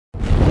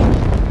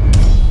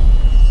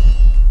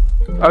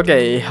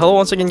Okay, hello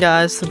once again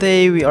guys.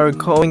 Today we are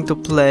going to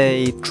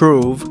play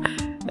Trove,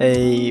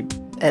 an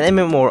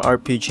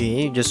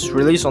MMORPG just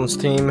released on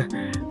Steam.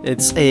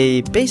 It's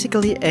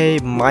basically a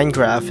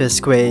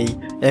Minecraft-esque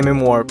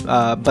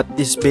MMOR, but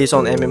it's based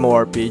on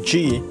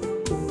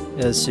MMORPG.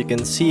 As you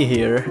can see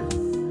here,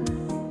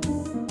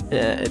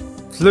 yeah, it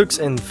looks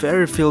and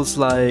very feels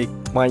like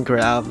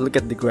Minecraft. Look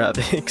at the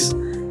graphics.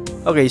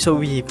 Okay, so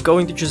we're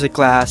going to choose a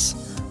class.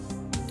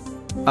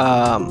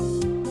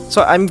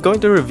 So I'm going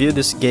to review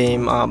this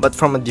game, but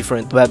from a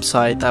different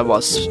website. I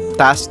was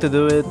tasked to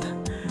do it.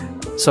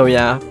 So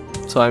yeah,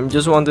 so I'm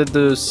just wanted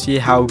to see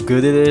how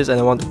good it is, and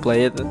I want to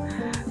play it.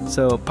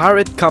 So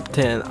Pirate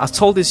Captain, a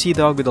salty sea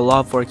dog with a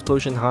love for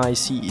explosion high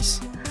seas.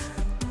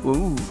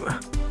 Ooh,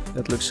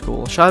 that looks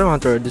cool. Shadow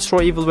Hunter,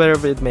 destroy evil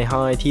wherever it may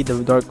hide. Heed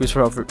the dark whisper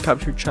of your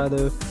captured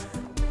shadow.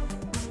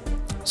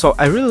 So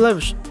I really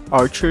love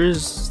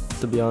archers,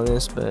 to be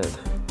honest, but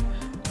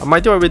a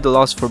mighty war with the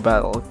lost for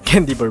battle.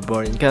 Candy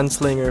Barbarian,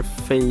 Gunslinger,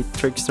 Fate,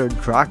 Trickster,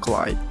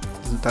 Dracolite.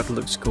 That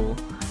looks cool.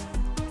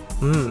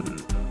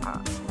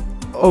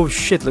 Oh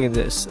shit, look at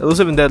this.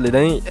 Elusive and deadly.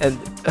 Then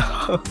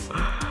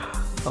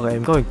okay,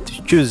 I'm going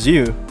to choose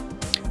you.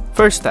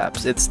 First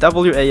steps, it's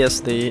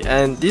WASD,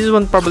 and this is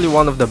probably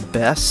one of the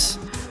best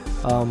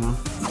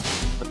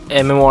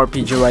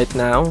MMORPG right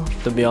now,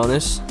 to be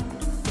honest.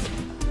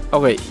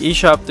 Okay,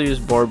 eShop to use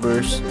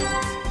Barbers.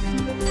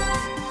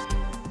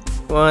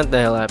 What the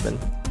hell happened?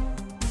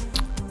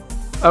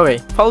 Okay,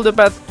 follow the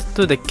path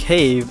to the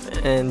cave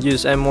and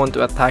use M1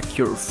 to attack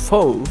your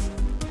foe.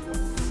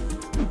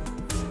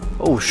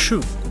 Oh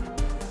shoot.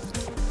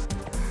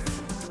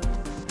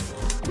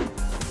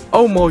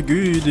 Oh my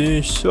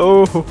goodness.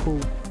 Oh.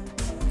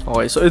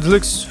 Okay, so it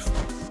looks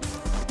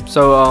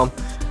so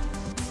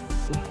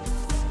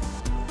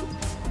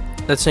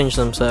let's change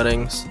some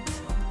settings.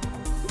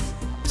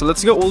 So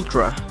let's go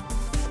ultra.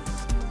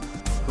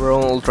 We're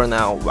on ultra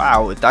now.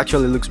 Wow, it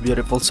actually looks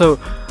beautiful. So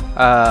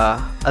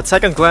at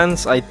second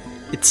glance,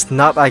 it's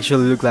not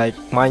actually look like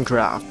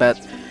Minecraft, but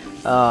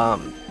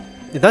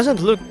it doesn't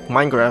look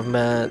Minecraft,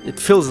 but it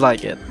feels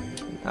like it.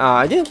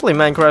 I didn't play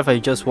Minecraft, I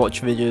just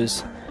watch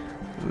videos,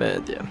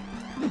 but yeah.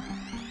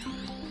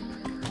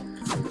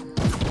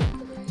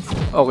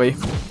 Okay.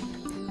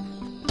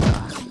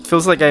 It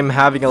feels like I'm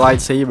having a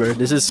lightsaber.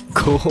 This is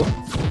cool.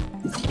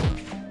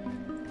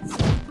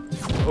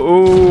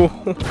 Oh.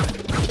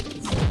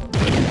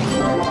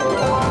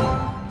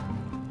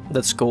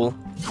 That's cool.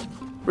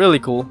 Really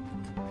cool.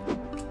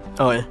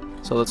 Okay,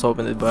 so let's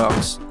open the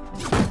box.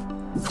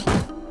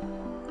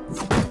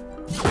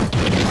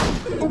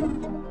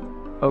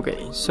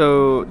 Okay,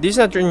 so this is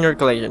not in your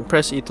collection.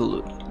 Press E to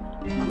loot.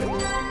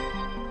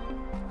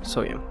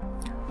 So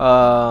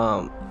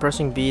yeah.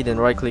 Pressing B, then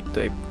right click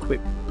to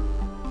equip.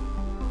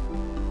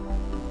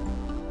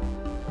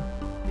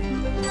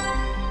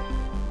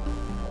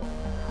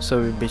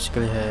 So we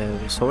basically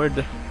have a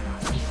sword.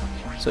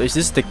 So is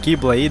this the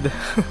Keyblade?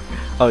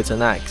 Oh, it's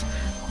an axe.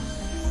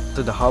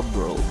 To the hub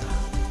world.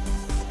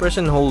 Press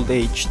and hold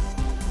H.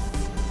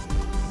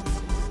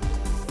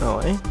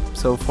 Okay,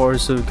 so far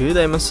so good,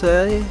 I must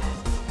say.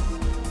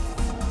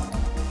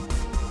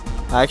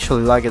 I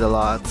actually like it a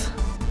lot.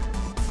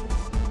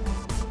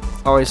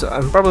 Okay, so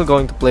I'm probably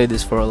going to play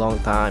this for a long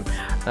time.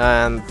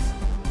 And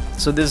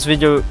so this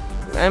video,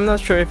 I'm not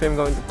sure if I'm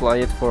going to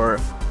play it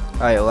for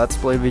let's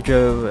play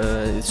video.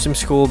 It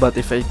seems cool, but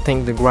if I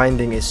think the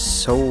grinding is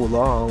so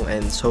long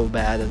and so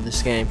bad in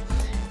this game,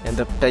 and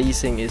the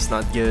pacing is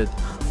not good,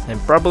 I'm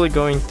probably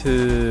going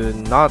to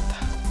not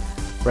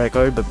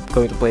record, but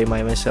going to play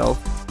by myself.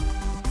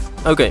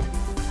 Okay,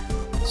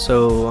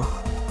 so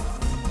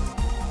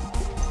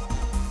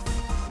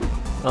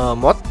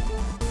what?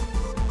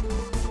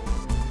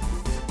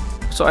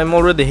 So I'm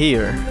already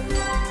here.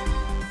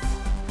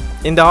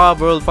 In the hub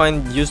world,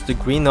 use the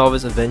Green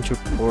Novice Adventure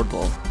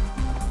Portal.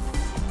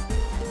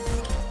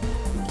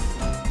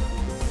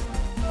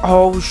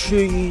 Oh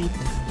shit.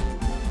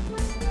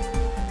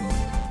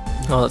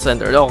 Oh, let's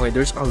enter. Okay,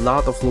 there's a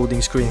lot of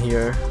loading screen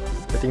here.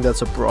 I think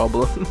that's a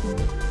problem.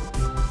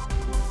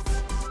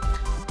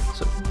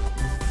 so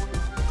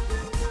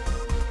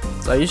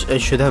I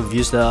should have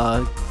used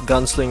the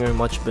Gunslinger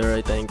much better,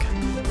 I think.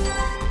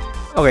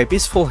 Okay,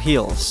 Peaceful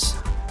Hills.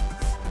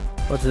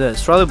 What's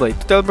this? Rally Blade.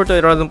 To teleport to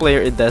a random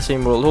player in the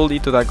same world, hold E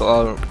to tackle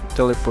or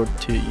teleport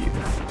to you.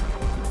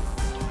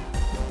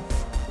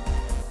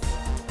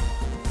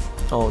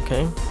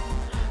 Okay.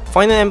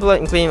 Find an emblem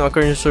and claim a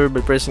current server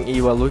by pressing E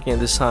while looking at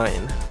the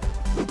sign.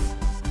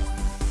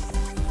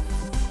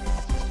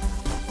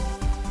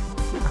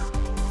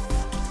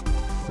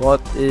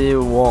 What it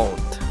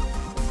won't.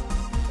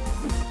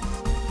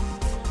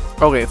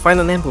 Okay, find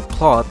an emblem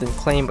plot and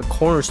claim a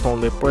cornerstone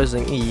by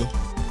pressing E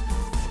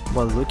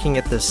while looking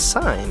at the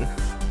sign.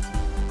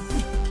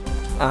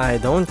 I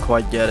don't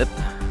quite get it.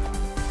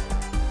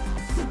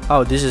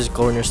 Oh, this is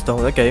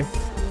cornerstone, okay.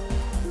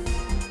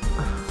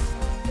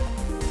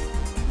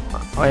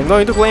 I'm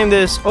going to claim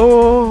this.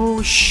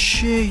 Oh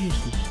shit.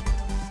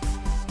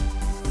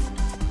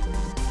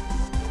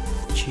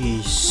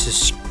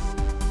 Jesus.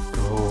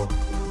 Oh.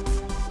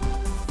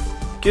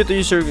 Q to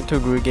user to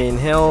regain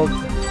health.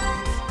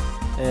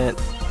 And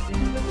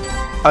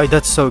oh,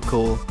 that's so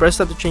cool. Press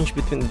tab to change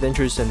between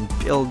adventures and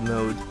build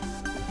mode.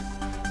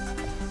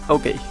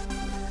 Okay.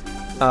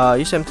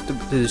 Use M to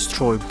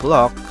destroy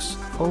blocks.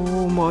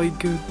 Oh my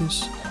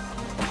goodness.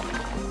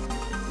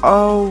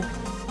 Oh.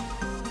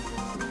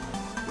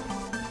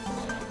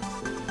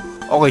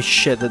 Okay,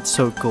 shit, that's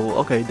so cool.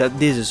 Okay,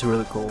 this is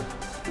really cool.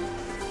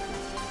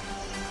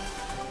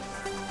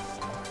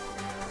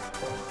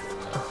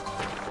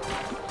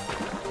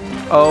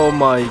 Oh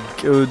my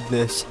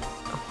goodness.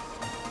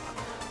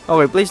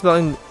 Okay, place block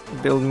in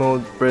build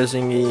mode,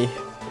 pressing E.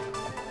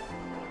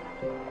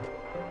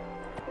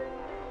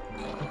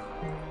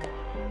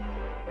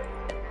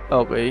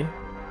 Okay.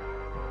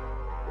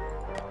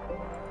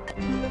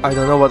 I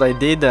don't know what I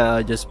did,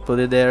 I just put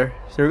it there.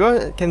 So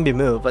it can be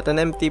moved, but an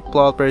empty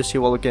plot press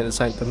you will get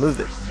assigned to move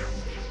it.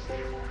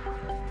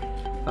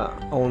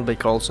 Owned by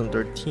Carlson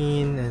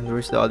 13, and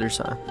where's the other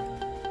side?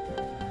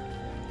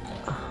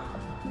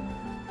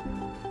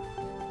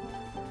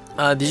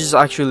 This is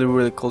actually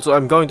really cool, so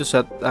I'm going to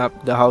set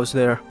up the house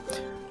there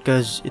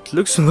because it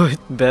looks a lot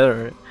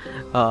better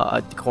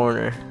at the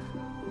corner.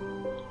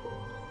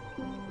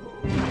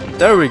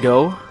 There we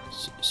go.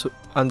 So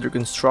under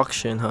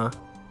construction, huh?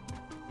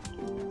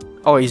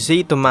 Oh, is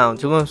Z to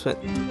mount. You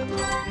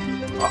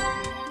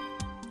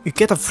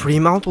get a free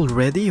mount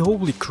already?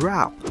 Holy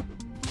crap!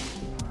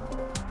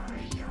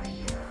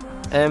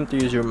 M to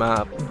use your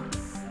map.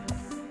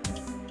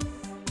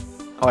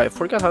 Oh, I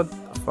forgot how.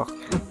 Fuck.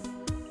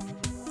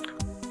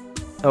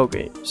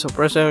 Okay, so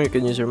press M, you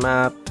can use your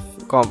map.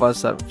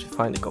 Compass tab to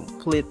find the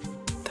complete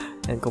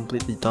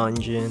the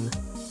dungeon.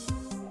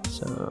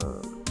 So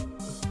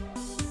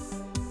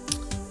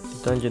the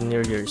dungeon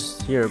near here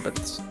is here, but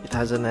it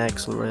has an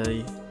X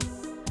already.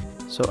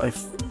 So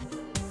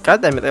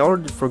god damn it, I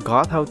already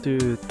forgot how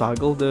to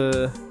toggle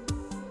the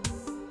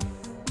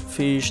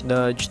fish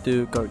dodge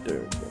to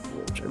character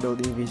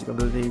ability, physical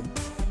ability.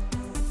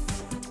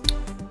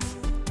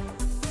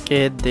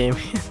 God damn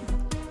it.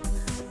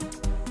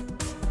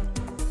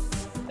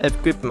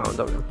 Equip mount,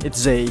 okay. It's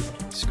Z.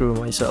 Screw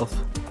myself.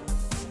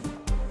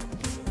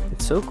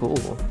 It's so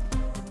cool.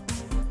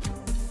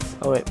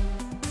 Oh wait.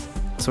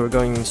 So we're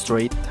going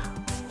straight.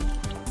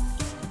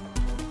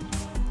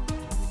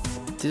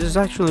 This is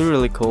actually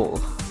really cool.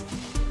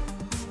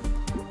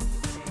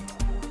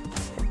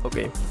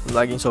 Okay, I'm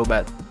lagging so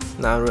bad.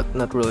 Nah,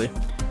 not really.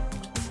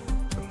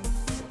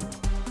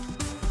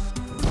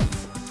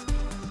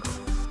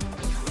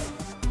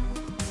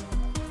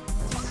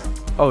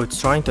 Oh, it's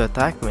trying to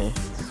attack me.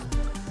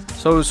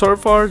 So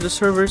far the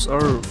servers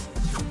are...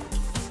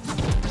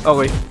 Oh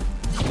wait.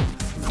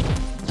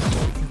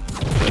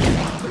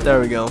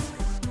 There we go.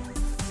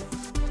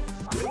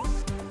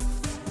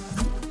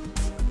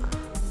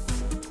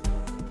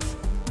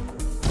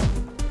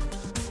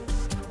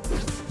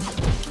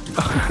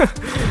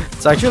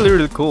 It's actually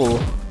really cool.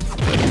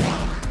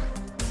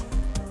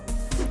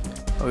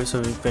 Okay,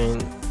 so we can...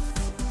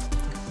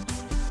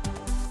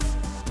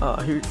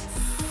 here...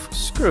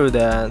 Screw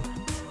that.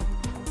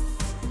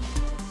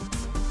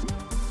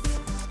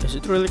 Is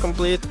it really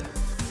complete?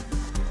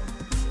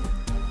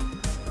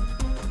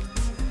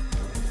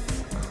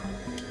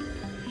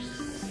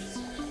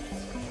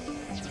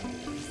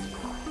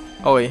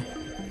 Oh wait.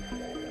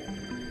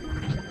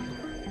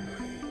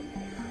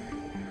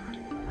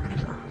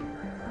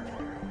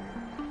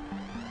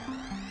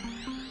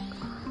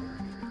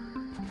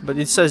 But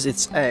it says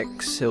it's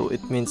X, so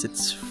it means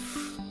it's...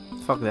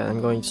 Fuck that,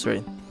 I'm going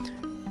straight.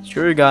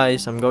 Sure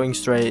guys, I'm going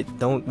straight,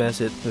 don't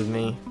mess it with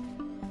me.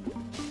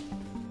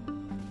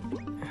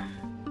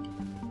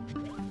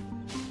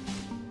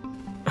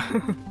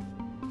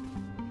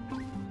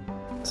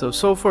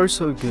 So far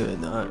so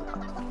good.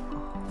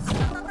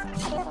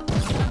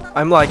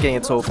 I'm liking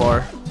it so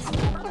far.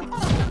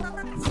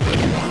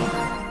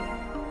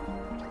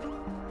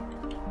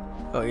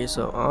 Okay,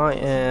 so I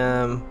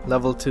am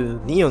level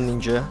 2 Neo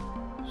Ninja.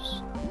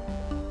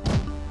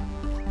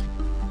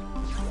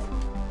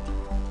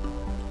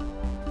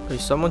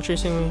 Is someone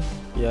chasing me?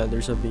 Yeah,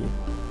 there's a bee.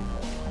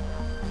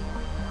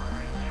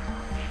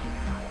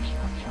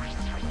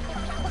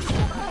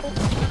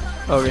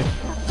 Okay.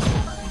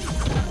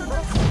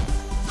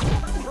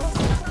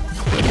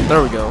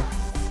 There we go.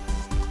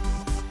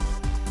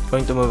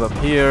 Going to move up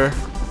here.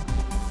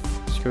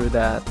 Screw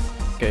that.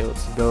 Okay,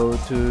 let's go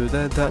to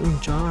the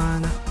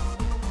dungeon.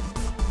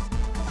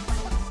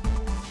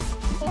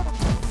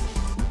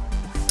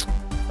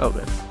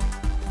 Okay.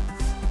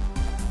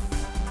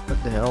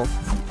 What the hell?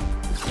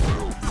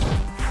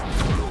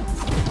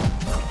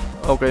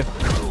 Okay.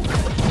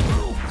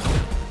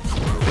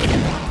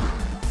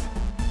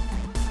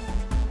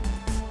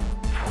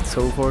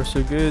 So far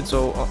so good.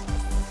 So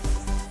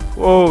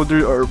whoa,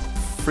 there are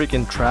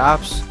freaking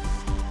traps.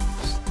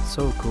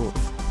 So cool.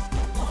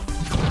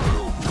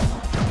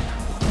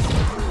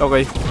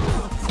 Okay.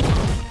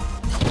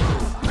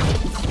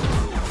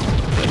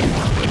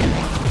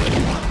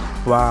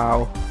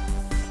 Wow.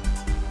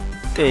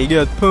 Okay,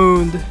 got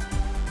pwned.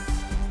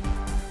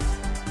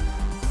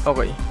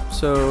 Okay,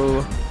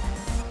 So,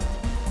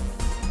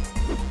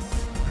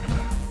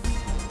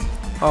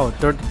 oh,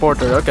 third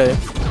porter. Okay,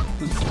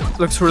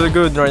 looks really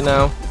good right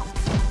now.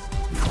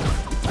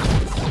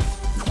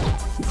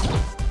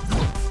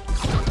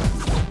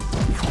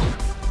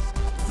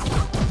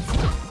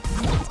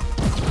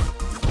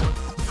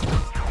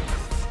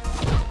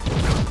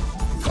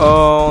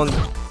 Oh,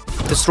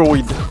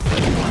 destroyed.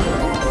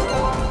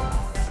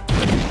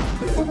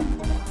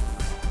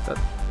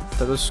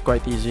 That was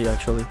quite easy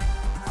actually.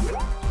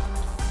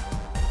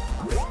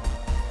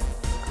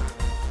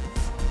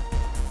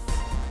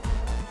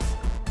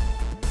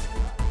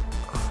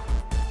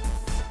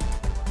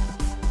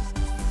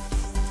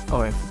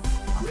 Okay,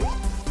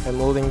 I'm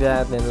holding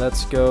that, then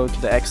let's go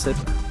to the exit.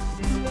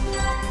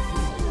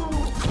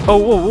 Oh,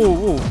 whoa, whoa,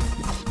 whoa.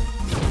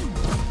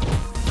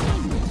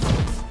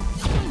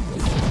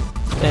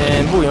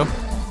 And booyah.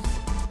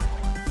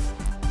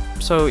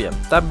 So yeah,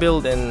 tap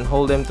build and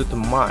hold them to the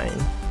mine.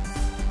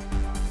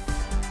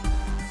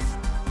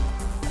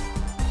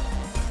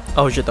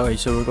 Oh shit, okay,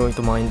 so we're going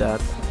to mine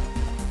that.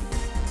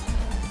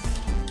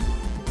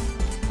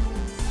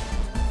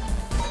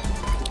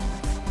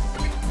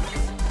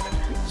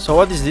 So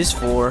what is this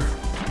for?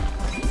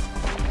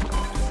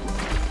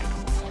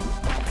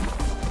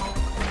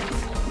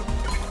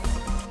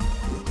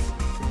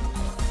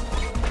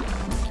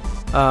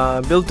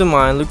 Build to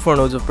mine, look for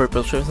nodes of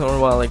purple shifter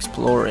while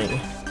exploring.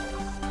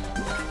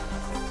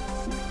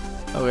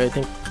 Okay, I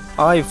think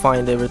I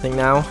find everything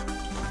now.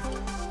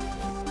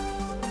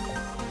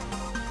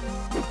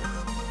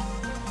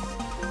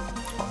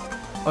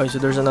 Oh, so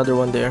there's another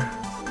one there.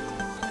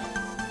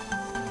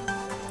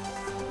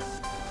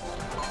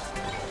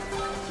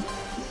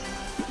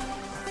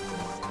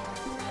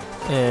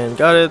 And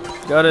got it,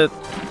 got it,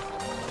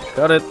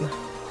 got it.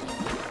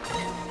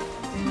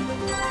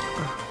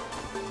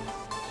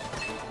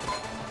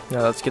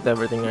 Yeah, let's get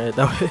everything right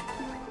away.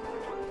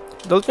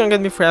 Those can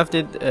get me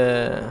crafted.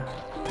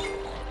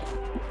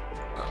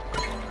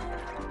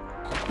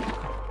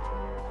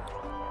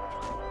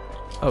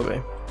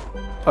 Okay.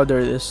 Oh, there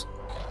it is.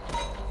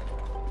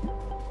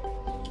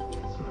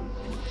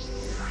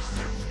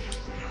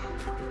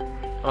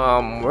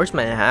 Where's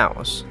my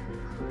house?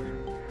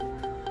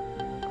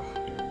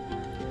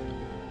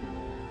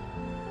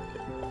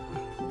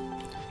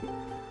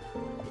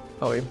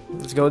 Okay,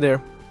 let's go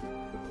there.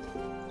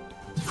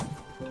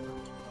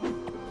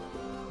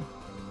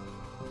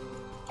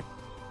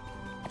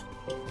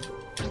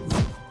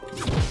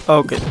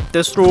 Okay,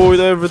 destroyed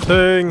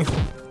everything.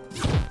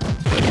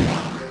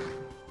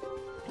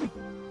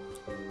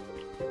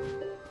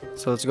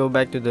 So let's go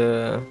back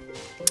to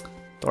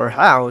our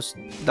house.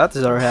 That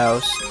is our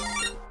house.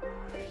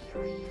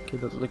 Okay,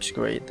 that looks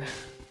great.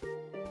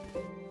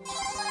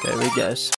 Okay, wait guys.